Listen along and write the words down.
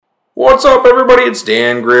What's up, everybody? It's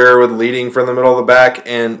Dan Greer with Leading from the Middle of the Back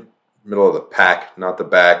and Middle of the Pack, not the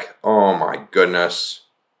back. Oh my goodness.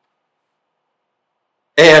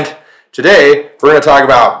 And today we're going to talk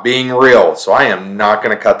about being real. So I am not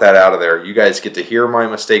going to cut that out of there. You guys get to hear my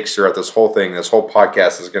mistakes throughout this whole thing. This whole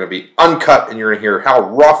podcast is going to be uncut, and you're going to hear how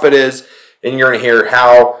rough it is, and you're going to hear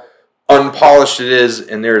how unpolished it is,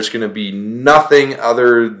 and there's going to be nothing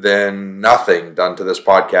done to this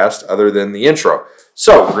podcast other than the intro.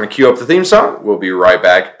 So we're going to cue up the theme song. We'll be right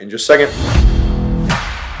back in just a second.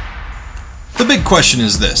 The big question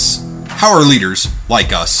is this: how are leaders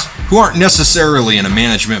like us, who aren't necessarily in a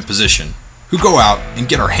management position, who go out and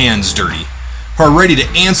get our hands dirty, who are ready to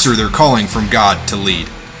answer their calling from God to lead,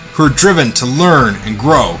 who are driven to learn and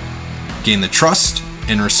grow, gain the trust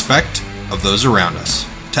and respect of those around us,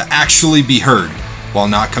 to actually be heard while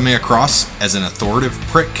not coming across as an authoritative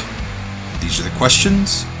prick? These are the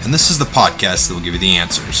questions, and this is the podcast that will give you the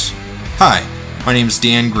answers. Hi, my name is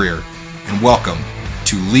Dan Greer, and welcome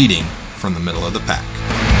to Leading from the Middle of the Pack.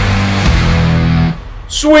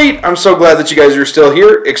 Sweet! I'm so glad that you guys are still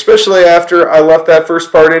here, especially after I left that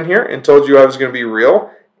first part in here and told you I was going to be real.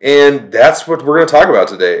 And that's what we're going to talk about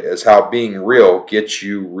today, is how being real gets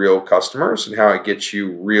you real customers and how it gets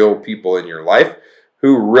you real people in your life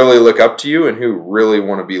who really look up to you and who really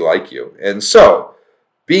want to be like you. And so,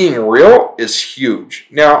 being real is huge.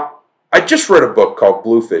 Now, I just read a book called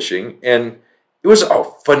Blue Fishing, and it was a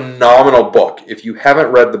phenomenal book. If you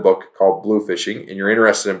haven't read the book called Blue Fishing and you're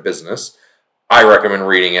interested in business, I recommend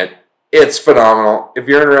reading it. It's phenomenal. If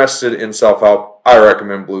you're interested in self-help, I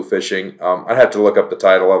recommend Blue Fishing. I'd have to look up the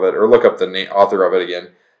title of it or look up the author of it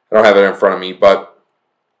again. I don't have it in front of me, but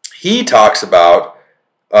he talks about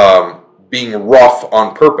being rough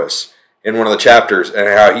on purpose in one of the chapters, and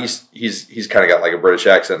how he's kind of got like a British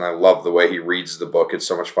accent, and I love the way he reads the book. It's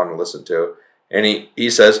so much fun to listen to. And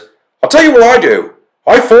he says, I'll tell you what I do.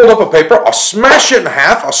 I fold up a paper, I smash it in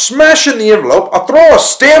half, I smash in the envelope, I throw a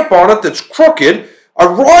stamp on it that's crooked, I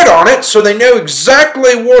write on it so they know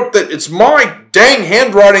exactly it's my dang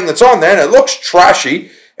handwriting that's on there, and it looks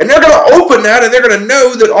trashy, and they're going to open that, and they're going to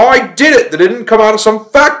know that I did it, that it didn't come out of some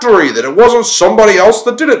factory, that it wasn't somebody else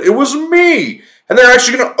that did it, it was me. And they're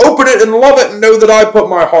actually going to open it and love it and know that I put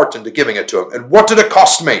my heart into giving it to them. And what did it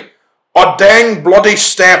cost me? A dang bloody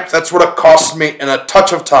stamp. That's what it cost me in a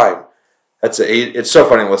touch of time. It's so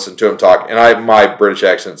funny to listen to him talk. And my British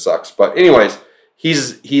accent sucks. But anyways,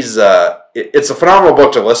 it's a phenomenal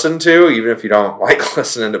book to listen to, even if you don't like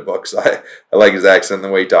listening to books. I like his accent and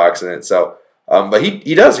the way he talks in it. So, but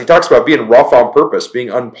he talks about being rough on purpose,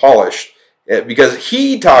 being unpolished. Because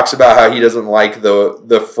he talks about how he doesn't like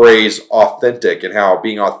the phrase authentic and how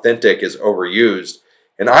being authentic is overused.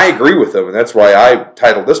 And I agree with him, and that's why I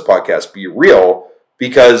titled this podcast Be Real,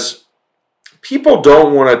 because people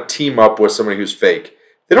don't want to team up with somebody who's fake.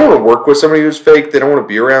 They don't want to work with somebody who's fake. They don't want to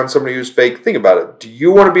be around somebody who's fake. Think about it. Do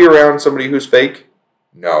you want to be around somebody who's fake?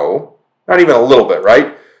 No. Not even a little bit,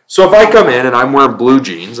 right? So if I come in and I'm wearing blue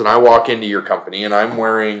jeans and I walk into your company and I'm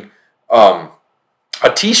wearing a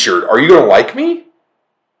t-shirt, are you going to like me?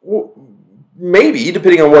 Well, maybe,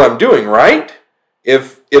 depending on what I'm doing, right?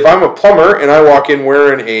 If I'm a plumber and I walk in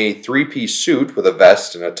wearing a three-piece suit with a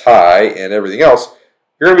vest and a tie and everything else,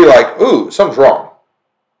 you're going to be like, ooh, something's wrong.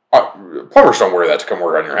 Plumbers don't wear that to come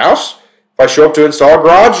work on your house. If I show up to install a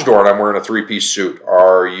garage door and I'm wearing a three-piece suit,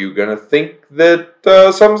 are you going to think that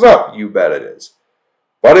something's up? You bet it is.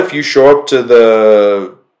 But if you show up to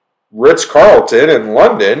the Ritz-Carlton in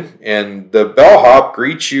London and the bellhop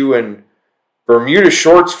greets you in Bermuda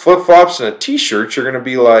shorts, flip-flops, and a t-shirt, you're going to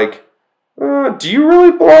be like, do you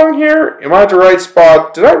really belong here? Am I at the right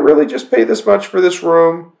spot? Did I really just pay this much for this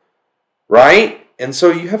room? Right? And so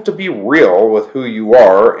you have to be real with who you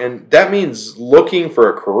are, and that means looking for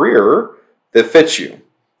a career that fits you.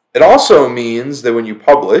 It also means that when you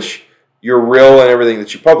publish, you're real in everything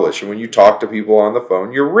that you publish, and when you talk to people on the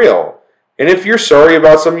phone, you're real. And if you're sorry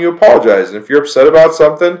about something, you apologize. And if you're upset about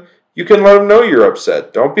something, you can let them know you're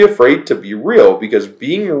upset. Don't be afraid to be real, because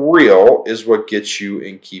being real is what gets you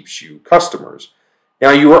and keeps you customers. Now,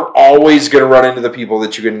 you are always going to run into the people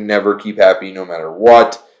that you can never keep happy no matter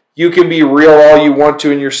what. You can be real all you want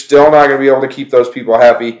to, and you're still not going to be able to keep those people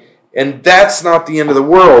happy. And that's not the end of the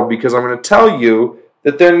world, because I'm going to tell you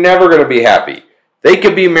that they're never going to be happy. They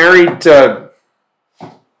could be married to,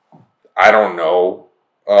 I don't know,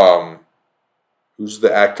 who's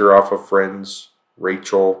the actor off of Friends?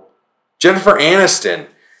 Jennifer Aniston.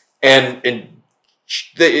 And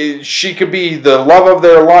she could be the love of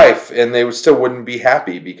their life, and they still wouldn't be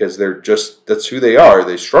happy, because that's who they are.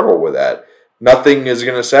 They struggle with that. Nothing is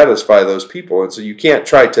going to satisfy those people. And so you can't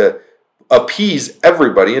try to appease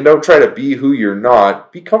everybody and don't try to be who you're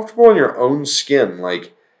not. Be comfortable in your own skin.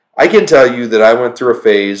 Like, I can tell you that I went through a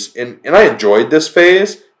phase, and I enjoyed this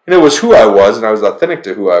phase, and it was who I was, and I was authentic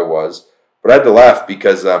to who I was. But I had to laugh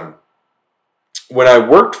because when I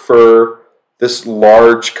worked for this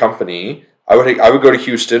large company, I would go to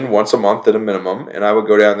Houston once a month at a minimum, and I would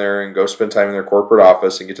go down there and go spend time in their corporate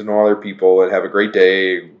office and get to know all their people and have a great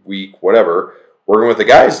day, week, whatever, working with the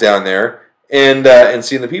guys down there and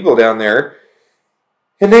seeing the people down there.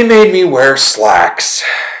 And they made me wear slacks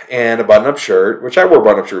and a button-up shirt, which I wore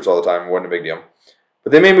button-up shirts all the time. It wasn't a big deal.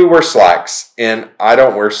 But they made me wear slacks, and I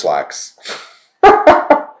don't wear slacks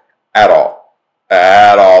at all.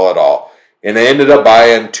 At all. And I ended up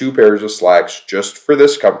buying 2 pairs of slacks just for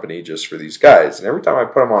this company, just for these guys. And every time I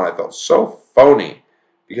put them on, I felt so phony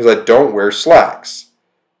because I don't wear slacks.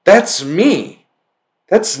 That's me.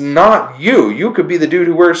 That's not you. You could be the dude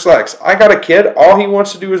who wears slacks. I got a kid. All he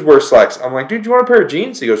wants to do is wear slacks. I'm like, dude, you want a pair of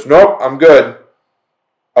jeans? He goes, nope, I'm good.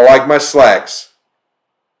 I like my slacks.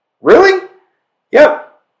 Really?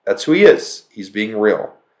 Yep. That's who he is. He's being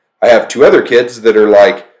real. I have 2 other kids that are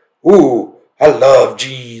like, ooh, I love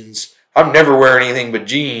jeans. I'm never wearing anything but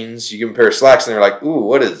jeans. You give them a pair of slacks and they're like, ooh,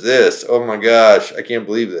 what is this? Oh my gosh, I can't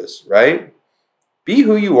believe this, right? Be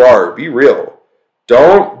who you are. Be real.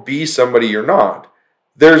 Don't be somebody you're not.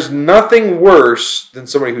 There's nothing worse than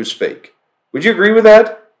somebody who's fake. Would you agree with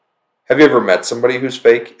that? Have you ever met somebody who's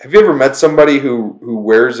fake? Have you ever met somebody who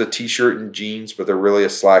wears a t-shirt and jeans, but they're really a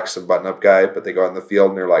slacks and button-up guy, but they go out in the field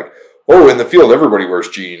and they're like, oh, in the field everybody wears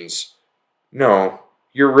jeans. No,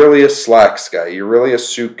 you're really a slacks guy. You're really a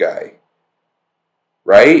suit guy.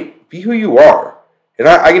 Right? Be who you are. And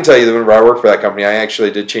I can tell you that whenever I worked for that company, I actually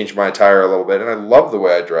did change my attire a little bit, and I loved the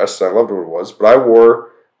way I dressed. I loved what it was, but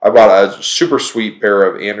I bought a super sweet pair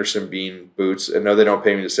of Anderson Bean boots. And no, they don't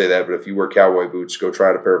pay me to say that, but if you wear cowboy boots, go try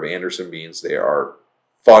out a pair of Anderson Beans. They are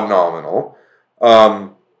phenomenal.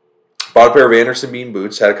 Bought a pair of Anderson Bean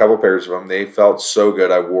boots, had a couple pairs of them. They felt so good.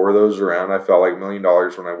 I wore those around. I felt like $1 million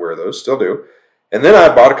when I wear those, still do. And then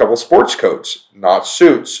I bought a couple sports coats, not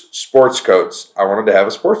suits, sports coats. I wanted to have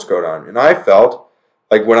a sports coat on. And I felt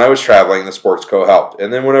like when I was traveling, the sports coat helped.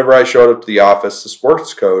 And then whenever I showed up to the office, the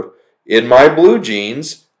sports coat in my blue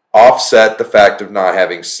jeans offset the fact of not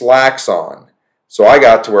having slacks on. So I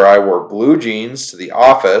got to where I wore blue jeans to the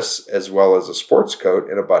office as well as a sports coat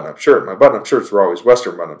and a button-up shirt. My button-up shirts were always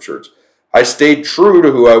Western button-up shirts. I stayed true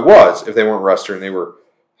to who I was. If they weren't Western, they were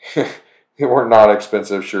they were not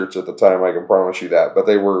expensive shirts at the time, I can promise you that. But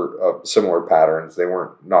they were similar patterns. They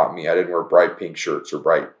weren't not me. I didn't wear bright pink shirts or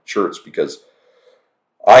bright shirts because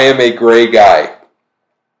I am a gray guy.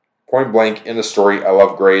 Point blank in the story, I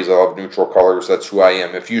love grays. I love neutral colors. That's who I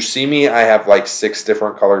am. If you see me, I have like 6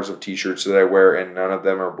 different colors of t-shirts that I wear, and none of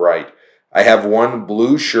them are bright. I have one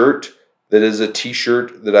blue shirt that is a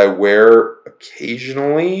t-shirt that I wear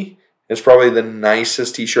occasionally. It's probably the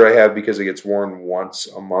nicest t-shirt I have because it gets worn once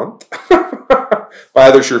a month. My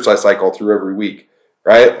other shirts I cycle through every week,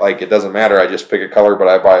 right? Like, it doesn't matter. I just pick a color, but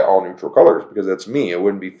I buy all neutral colors because that's me. It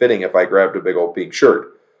wouldn't be fitting if I grabbed a big old pink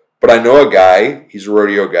shirt. But I know a guy, he's a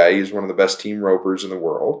rodeo guy, he's one of the best team ropers in the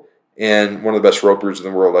world, and one of the best ropers in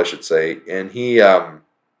the world, I should say, and he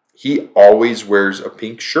always wears a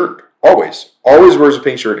pink shirt. Always wears a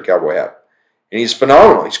pink shirt and a cowboy hat. And he's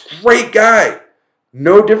phenomenal. He's a great guy.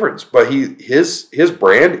 No difference. But his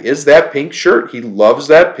brand is that pink shirt. He loves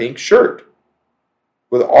that pink shirt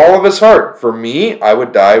with all of his heart. For me, I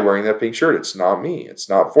would die wearing that pink shirt. It's not me. It's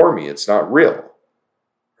not for me. It's not real.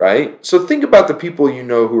 Right? So think about the people you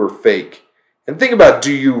know who are fake. And think about,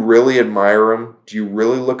 do you really admire them? Do you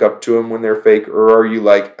really look up to them when they're fake? Or are you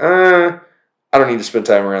like, I don't need to spend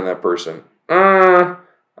time around that person. I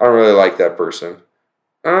don't really like that person.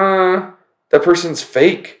 That person's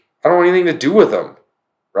fake. I don't want anything to do with them.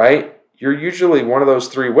 Right? You're usually one of those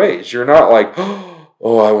 3 ways. You're not like, oh,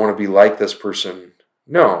 I want to be like this person.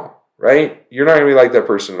 No. Right? You're not going to be like that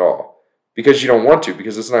person at all. Because you don't want to.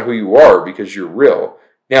 Because it's not who you are. Because you're real.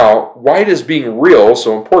 Now, why is being real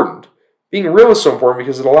so important? Being real is so important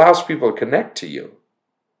because it allows people to connect to you.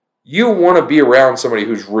 You want to be around somebody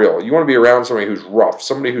who's real. You want to be around somebody who's rough,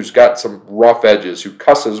 somebody who's got some rough edges, who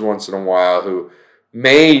cusses once in a while, who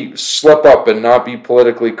may slip up and not be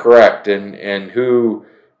politically correct, and who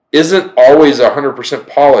isn't always 100%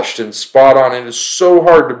 polished and spot on. And it's so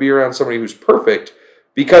hard to be around somebody who's perfect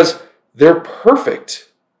because they're perfect.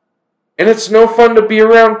 And it's no fun to be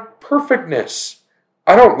around perfectness.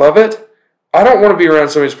 I don't love it. I don't want to be around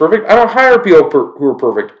somebody who's perfect. I don't hire people who are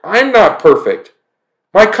perfect. I'm not perfect.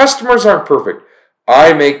 My customers aren't perfect.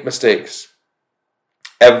 I make mistakes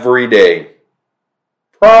every day.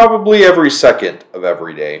 Probably every second of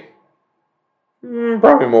every day.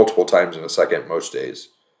 Probably multiple times in a second most days.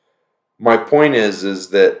 My point is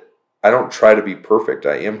that I don't try to be perfect.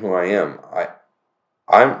 I am who I am.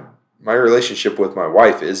 My relationship with my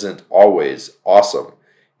wife isn't always awesome.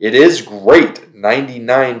 It is great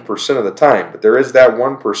 99% of the time, but there is that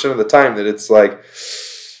 1% of the time that it's like,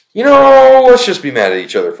 let's just be mad at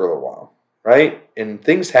each other for a little while, right? And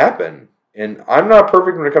things happen. And I'm not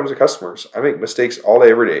perfect when it comes to customers. I make mistakes all day,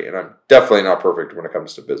 every day, and I'm definitely not perfect when it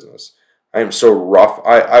comes to business. I am so rough.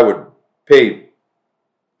 I would pay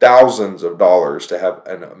thousands of dollars to have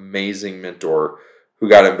an amazing mentor who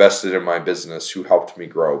got invested in my business, who helped me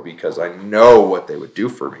grow, because I know what they would do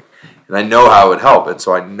for me. And I know how it would help. And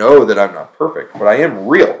so I know that I'm not perfect, but I am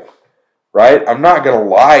real, right? I'm not going to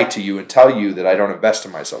lie to you and tell you that I don't invest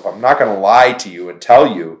in myself. I'm not going to lie to you and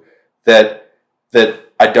tell you that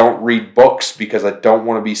I don't read books because I don't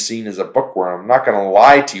want to be seen as a bookworm. I'm not going to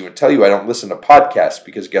lie to you and tell you I don't listen to podcasts,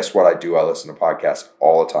 because guess what I do? I listen to podcasts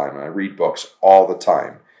all the time, and I read books all the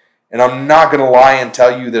time. And I'm not going to lie and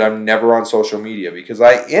tell you that I'm never on social media, because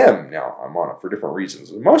I am. Now, I'm on it for different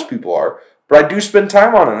reasons than most people are, but I do spend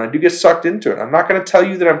time on it, and I do get sucked into it. I'm not going to tell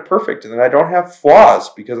you that I'm perfect and that I don't have flaws,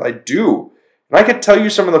 because I do. And I could tell you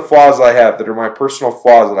some of the flaws I have that are my personal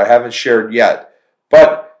flaws that I haven't shared yet,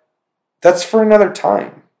 but that's for another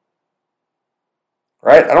time,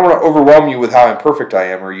 right? I don't want to overwhelm you with how imperfect I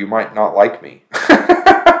am, or you might not like me,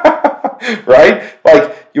 right?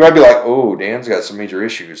 Like, you might be like, oh, Dan's got some major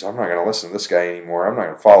issues. I'm not going to listen to this guy anymore. I'm not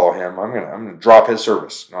going to follow him. I'm going to drop his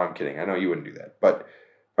service. No, I'm kidding. I know you wouldn't do that. But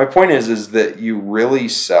my point is that you really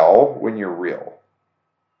sell when you're real.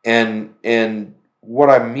 And what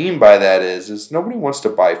I mean by that is nobody wants to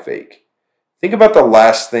buy fake. Think about the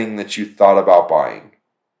last thing that you thought about buying.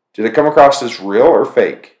 Did it come across as real or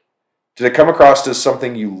fake? Did it come across as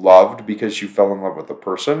something you loved because you fell in love with the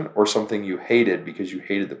person, or something you hated because you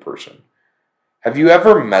hated the person? Have you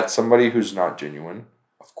ever met somebody who's not genuine?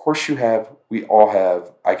 Of course you have. We all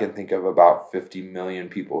have. I can think of about 50 million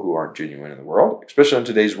people who aren't genuine in the world, especially in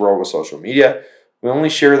today's world with social media. We only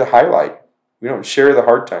share the highlight. We don't share the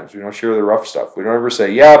hard times. We don't share the rough stuff. We don't ever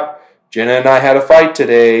say, yep, Jenna and I had a fight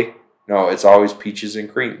today. No, it's always peaches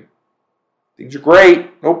and cream. Things are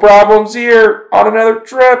great. No problems here. On another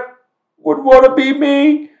trip. Would want to be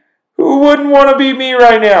me. Who wouldn't want to be me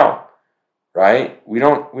right now? Right? We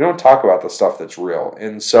don't talk about the stuff that's real.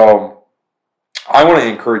 And so I want to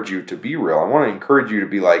encourage you to be real. I want to encourage you to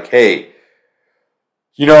be like, hey,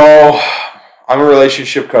 I'm a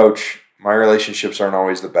relationship coach. My relationships aren't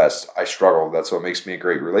always the best. I struggle. That's what makes me a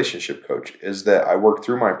great relationship coach, is that I work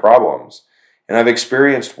through my problems. And I've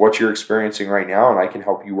experienced what you're experiencing right now, and I can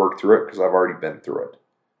help you work through it because I've already been through it.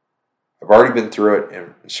 I've already been through it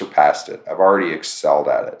and surpassed it. I've already excelled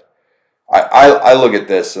at it. I look at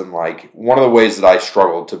this and, like, one of the ways that I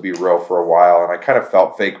struggled to be real for a while, and I kind of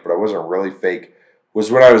felt fake, but I wasn't really fake,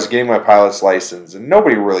 was when I was getting my pilot's license, and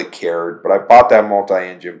nobody really cared, but I bought that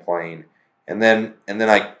multi-engine plane, and then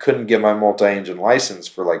I couldn't get my multi-engine license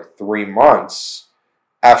for like 3 months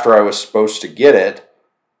after I was supposed to get it.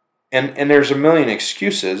 And there's a million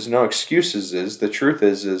excuses. No excuses is. The truth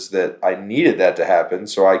is that I needed that to happen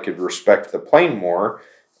so I could respect the plane more.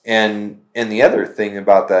 And the other thing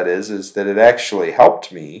about that is that it actually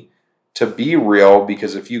helped me to be real,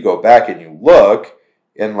 because if you go back and you look,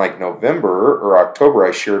 in like November or October,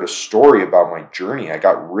 I shared a story about my journey. I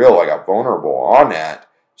got real. I got vulnerable on that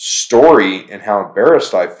story and how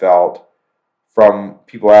embarrassed I felt from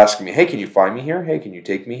people asking me, hey, can you find me here? Hey, can you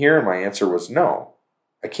take me here? And my answer was no.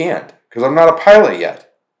 I can't, because I'm not a pilot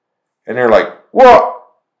yet. And they're like, what?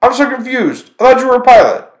 I'm so confused. I thought you were a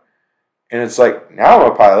pilot. And it's like, now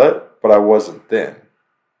I'm a pilot, but I wasn't then,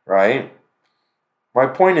 right? My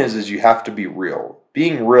point is you have to be real.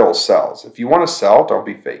 Being real sells. If you want to sell, don't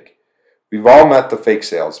be fake. We've all met the fake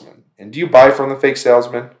salesman. And do you buy from the fake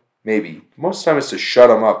salesman? Maybe. Most of the time it's to shut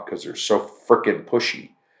them up because they're so freaking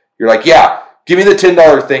pushy. You're like, yeah, give me the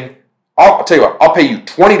 $10 thing. I'll tell you what, I'll pay you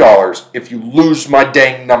 $20 if you lose my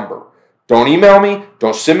dang number. Don't email me.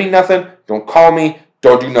 Don't send me nothing. Don't call me.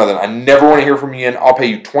 Don't do nothing. I never want to hear from you again. I'll pay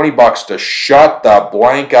you $20 to shut the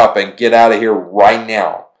blank up and get out of here right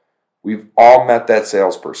now. We've all met that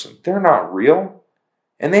salesperson. They're not real.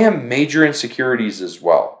 And they have major insecurities as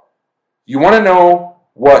well. You want to know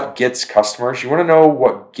what gets customers? You want to know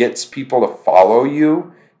what gets people to follow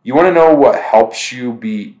you? You want to know what helps you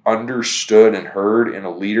be understood and heard and a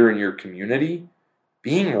leader in your community?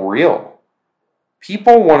 Being real.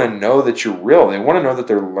 People want to know that you're real. They want to know that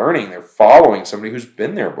they're learning. They're following somebody who's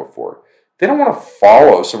been there before. They don't want to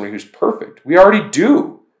follow somebody who's perfect. We already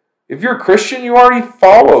do. If you're a Christian, you already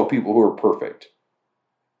follow people who are perfect.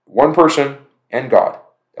 One person and God.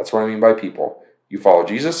 That's what I mean by people. You follow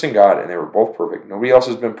Jesus and God, and they were both perfect. Nobody else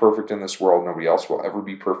has been perfect in this world. Nobody else will ever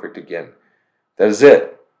be perfect again. That is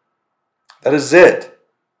it. That is it.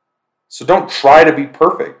 So don't try to be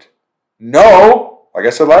perfect. No, like I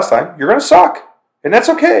said last time, you're going to suck. And that's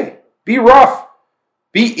okay. Be rough.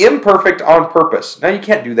 Be imperfect on purpose. Now, you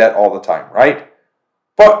can't do that all the time, right?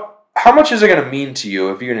 But how much is it going to mean to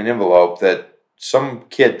you if you get an envelope that some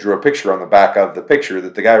kid drew a picture on the back of the picture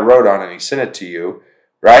that the guy wrote on and he sent it to you,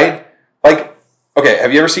 right? Like, okay,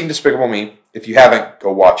 have you ever seen Despicable Me? If you haven't,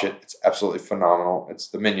 go watch it. It's absolutely phenomenal.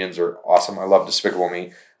 The Minions are awesome. I love Despicable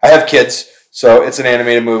Me. I have kids, so it's an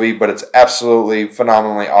animated movie, but it's absolutely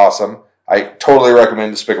phenomenally awesome. I totally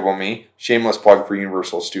recommend Despicable Me. Shameless plug for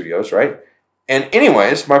Universal Studios, right? And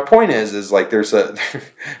anyways, my point is like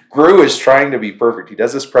Gru is trying to be perfect. He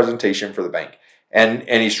does this presentation for the bank, and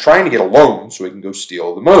he's trying to get a loan so he can go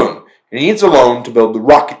steal the moon. And he needs a loan to build the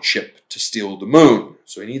rocket ship to steal the moon.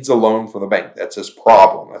 So he needs a loan from the bank. That's his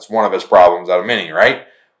problem. That's one of his problems out of many, right?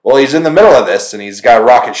 Well, he's in the middle of this, and he's got a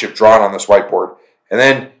rocket ship drawn on this whiteboard. And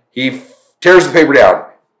then he tears the paper down,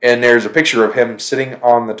 and there's a picture of him sitting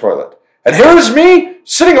on the toilet. And here is me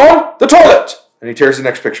sitting on the toilet. And he tears the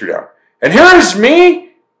next picture down. And here is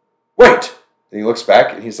me. Wait. And he looks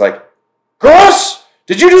back, and he's like, girls,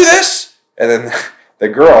 did you do this? And then the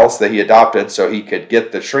girls that he adopted so he could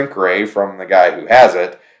get the shrink ray from the guy who has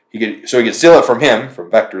it, he could steal it from him,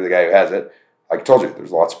 from Vector, the guy who has it. Like I told you,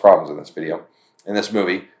 there's lots of problems in this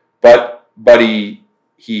movie. But he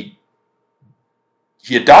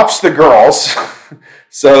adopts the girls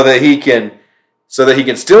so that he can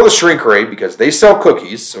steal the shrink ray because they sell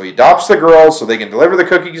cookies. So he adopts the girls so they can deliver the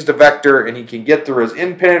cookies to Vector, and he can get through his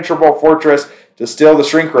impenetrable fortress to steal the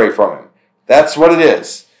shrink ray from him. That's what it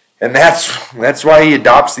is. And that's why he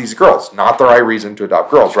adopts these girls. Not the right reason to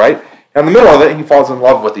adopt girls, right? In the middle of it, he falls in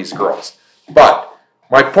love with these girls. But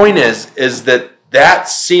my point is that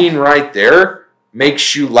scene right there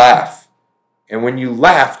makes you laugh. And when you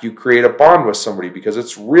laugh, you create a bond with somebody because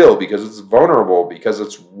it's real, because it's vulnerable, because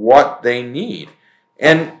it's what they need.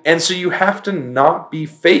 And so you have to not be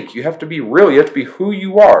fake. You have to be real. You have to be who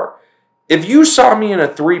you are. If you saw me in a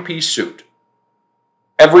 3-piece suit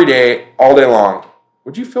every day, all day long,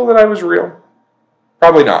 would you feel that I was real?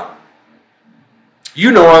 Probably not.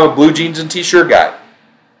 You know I'm a blue jeans and t-shirt guy.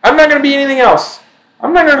 I'm not going to be anything else.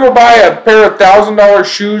 I'm not going to go buy a pair of $1,000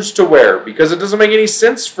 shoes to wear because it doesn't make any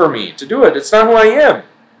sense for me to do it. It's not who I am.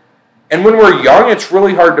 And when we're young, it's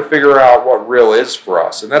really hard to figure out what real is for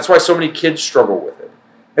us. And that's why so many kids struggle with it.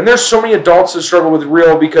 And there's so many adults that struggle with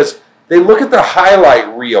real because they look at the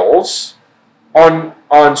highlight reels on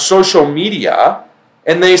social media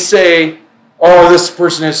and they say, oh, this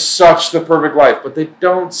person has such the perfect life, but they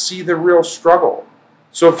don't see the real struggle.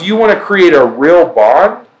 So if you want to create a real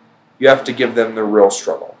bond, you have to give them the real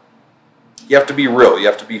struggle. You have to be real. You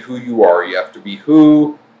have to be who you are. You have to be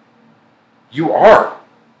who you are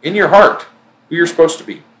in your heart, who you're supposed to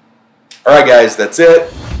be. All right, guys, that's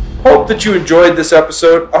it. Hope that you enjoyed this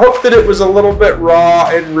episode. I hope that it was a little bit raw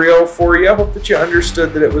and real for you. I hope that you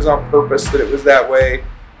understood that it was on purpose, that it was that way.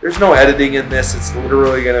 There's no editing in this. It's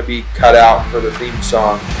literally going to be cut out for the theme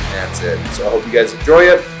song, and that's it. So I hope you guys enjoy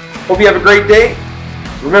it. Hope you have a great day.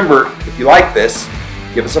 Remember, if you like this,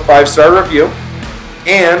 give us a 5-star review.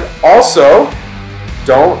 And also,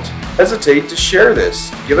 don't hesitate to share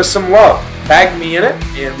this. Give us some love. Tag me in it,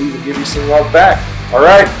 and we will give you some love back. All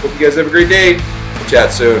right. Hope you guys have a great day. We'll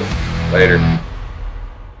chat soon. Later.